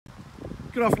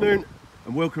Good afternoon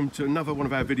and welcome to another one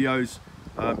of our videos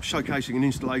showcasing an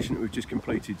installation that we've just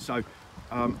completed. So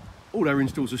all our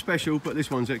installs are special, but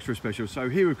this one's extra special. So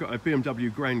here we've got a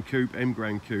BMW Grand Coupe, M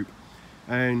Grand Coupe,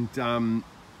 and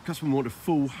customer wanted a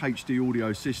full HD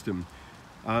audio system.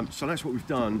 So that's what we've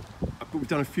done, but we've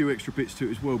done a few extra bits to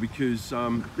it as well, because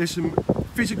there's some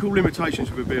physical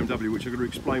limitations with a BMW which I'm going to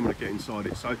explain when I get inside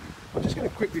it. So I'm just going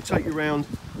to quickly take you around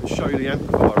and show you the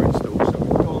amplifier install. So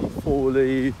we've gone for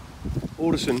the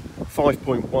Audison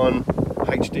 5.1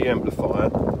 HD amplifier.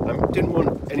 Didn't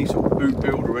want any sort of boot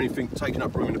build or anything taking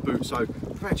up room in the boot, so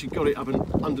we've actually got it up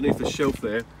underneath the shelf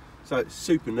there, so it's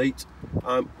super neat.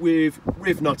 We've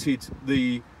riv nutted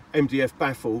the MDF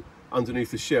baffle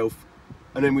underneath the shelf,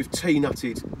 and then we've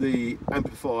T-nutted the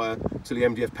amplifier to the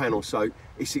MDF panel, so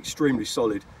it's extremely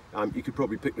solid. You could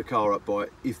probably pick the car up by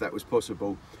it if that was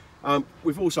possible.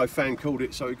 We've also fan cooled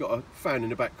it, so we've got a fan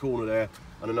in the back corner there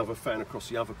and another fan across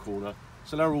the other corner.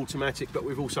 So they're automatic, but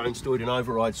we've also installed an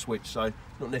override switch, so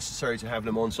not necessary to have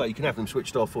them on. So you can have them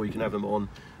switched off, or you can have them on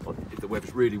if the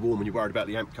weather's really warm and you're worried about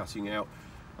the amp cutting out.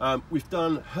 We've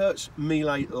done Hertz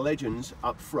Mille Legends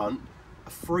up front, a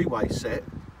three-way set,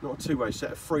 not a two-way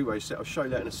set, a three-way set. I'll show you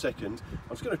that in a second.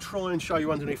 I was going to try and show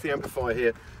you underneath the amplifier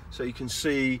here so you can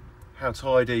see how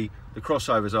tidy the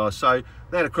crossovers are. So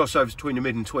they're the crossovers between the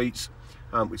mid and tweets,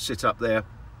 which sit up there.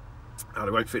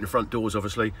 They won't fit in the front doors,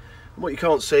 obviously. And what you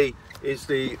can't see is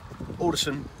the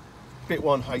Audison Bit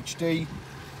 1 HD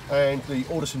and the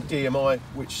Audison DMI,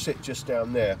 which sit just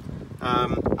down there.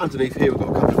 Underneath here we've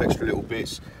got a couple of extra little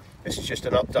bits. This is just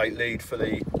an update lead for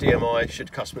the DMI,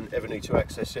 should customer ever need to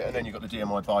access it, and then you've got the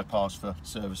DMI bypass for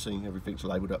servicing. Everything's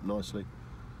labelled up nicely,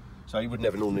 so you would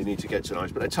never normally need to get to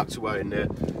those, but they're tucked away in there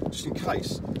just in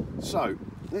case. So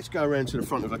let's go around to the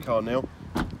front of the car now.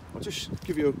 I'll just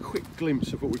give you a quick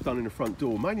glimpse of what we've done in the front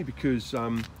door, mainly because,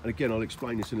 and again I'll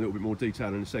explain this in a little bit more detail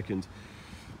in a second.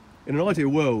 In an ideal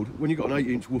world, when you've got an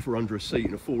 8-inch woofer under a seat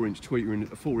and a 4-inch tweeter and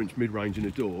a 4-inch mid-range in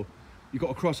the door, you've got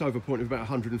a crossover point of about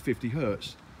 150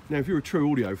 Hertz. Now if you're a true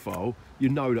audiophile, you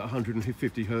know that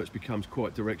 150 Hertz becomes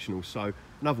quite directional. So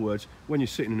in other words, when you're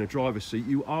sitting in a driver's seat,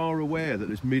 you are aware that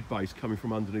there's mid-bass coming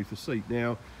from underneath the seat.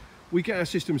 Now, we get our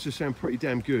systems to sound pretty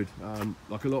damn good,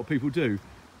 like a lot of people do.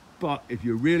 But if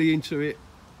you're really into it,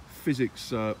 physics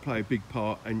play a big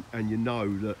part, and you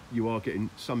know that you are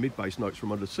getting some mid-bass notes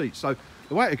from under the seat. So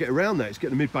the way to get around that is get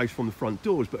the mid-bass from the front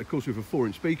doors, but of course with a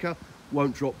 4-inch speaker,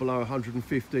 won't drop below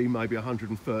 150, maybe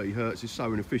 130 Hertz. It's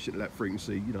so inefficient at that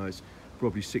frequency, you know, it's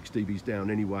probably 6 dBs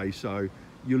down anyway, so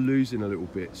you're losing a little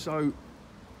bit. So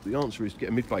the answer is to get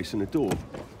a mid-bass in the door.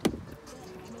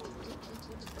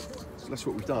 So that's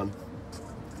what we've done.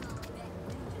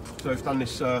 So we've done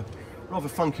this rather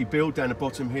funky build down the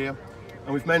bottom here,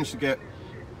 and we've managed to get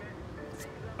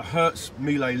a Hertz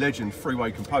Mille Legend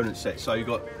three-way component set. So you've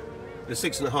got the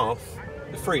 6.5,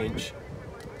 the 3-inch,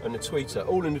 and the tweeter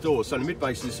all in the door. So the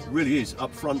mid-bass really is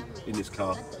up front in this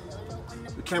car.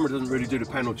 The camera doesn't really do the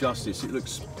panel justice. It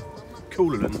looks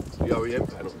cooler than the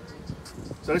OEM panel.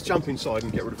 So let's jump inside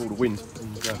and get rid of all the wind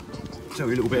and tell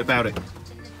you a little bit about it.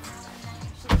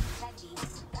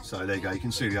 So there you go, you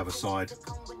can see the other side.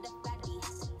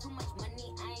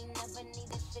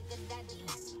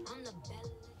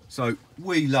 So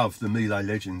we love the Mille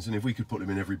Legends, and if we could put them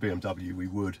in every BMW we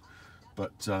would,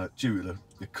 but due to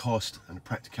the cost and the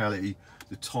practicality,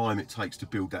 the time it takes to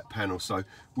build that panel, so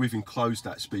we've enclosed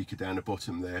that speaker down the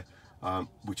bottom there,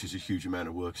 which is a huge amount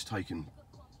of work. It's taken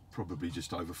probably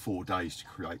just over 4 days to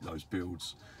create those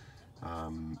builds,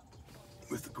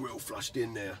 with the grille flushed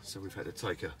in there. So we've had to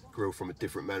take a grille from a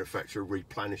different manufacturer,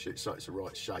 replenish it so it's the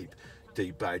right shape,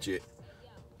 debadge it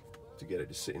to get it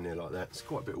to sit in there like that. It's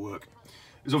quite a bit of work.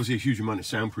 There's obviously a huge amount of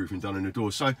soundproofing done in the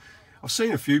door. So I've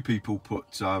seen a few people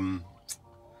put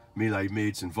Mille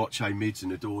mids and Voce mids in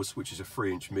the doors, which is a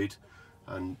 3-inch mid,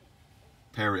 and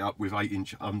pair it up with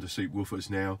 8-inch underseat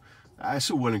woofers now. That's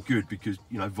all well and good, because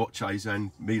you know Voces and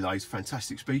Mille's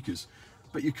fantastic speakers,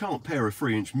 but you can't pair a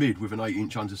 3-inch mid with an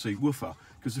 8-inch underseat woofer,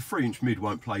 because the 3-inch mid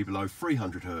won't play below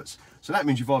 300 Hertz. So that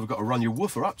means you've either got to run your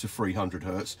woofer up to 300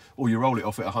 Hertz, or you roll it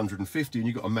off at 150 and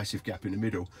you've got a massive gap in the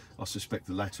middle. I suspect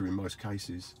the latter in most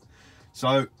cases.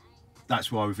 So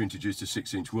that's why we've introduced a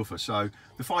 6-inch woofer. So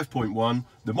the 5.1,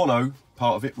 the mono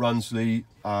part of it runs the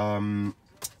Audison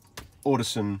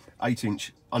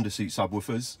 8-inch underseat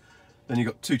subwoofers. Then you've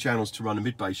got 2 channels to run the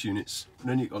mid-bass units, and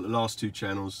then you've got the last 2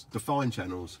 channels, the fine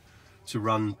channels, to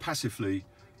run passively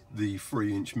the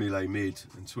 3-inch Mille mid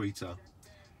and tweeter.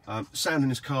 Sound in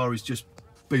this car is just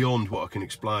beyond what I can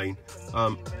explain.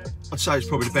 I'd say it's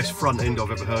probably the best front end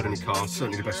I've ever heard in a car,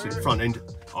 certainly the best front end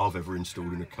I've ever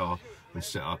installed in a car. and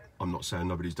set up. I'm not saying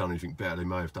nobody's done anything better, they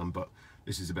may have done, but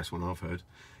this is the best one I've heard.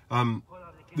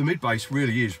 The mid bass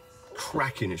really is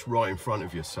cracking, it's right in front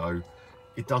of you, so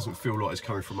it doesn't feel like it's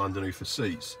coming from underneath the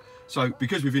seats. So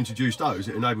because we've introduced those,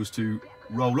 it enables to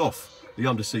roll off the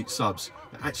under seat subs,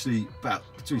 actually about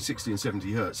between 60 and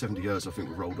 70 hertz. 70 hertz I think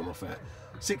we've rolled them off at.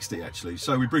 60 actually,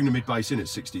 so we bring the mid bass in at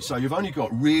 60, so you've only got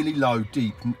really low,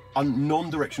 deep,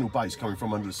 non-directional bass coming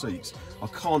from under the seats. I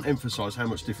can't emphasise how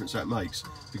much difference that makes,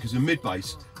 because the mid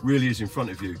bass really is in front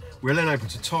of you. We're then able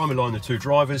to time align the two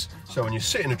drivers, so when you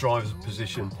sit in a driver's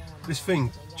position, this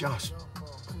thing just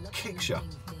kicks you.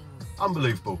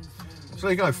 Unbelievable. So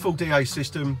there you go, full DA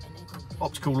system,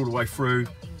 optical all the way through,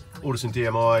 Audison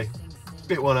DMI,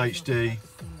 bit 1 HD,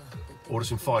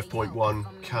 Audison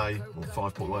 5.1K or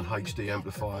 5.1 HD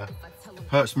amplifier,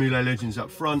 Hertz Mille Legends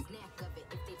up front,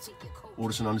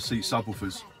 Audison under seat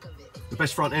subwoofers. The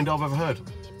best front end I've ever heard.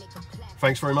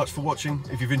 Thanks very much for watching.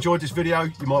 If you've enjoyed this video,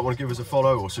 you might want to give us a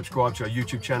follow or subscribe to our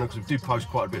YouTube channel, because we do post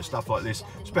quite a bit of stuff like this,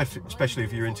 especially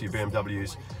if you're into your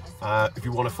BMWs. If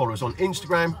you want to follow us on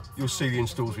Instagram, you'll see the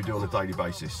installs we do on a daily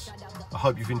basis. I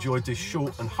hope you've enjoyed this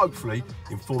short and hopefully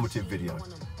informative video.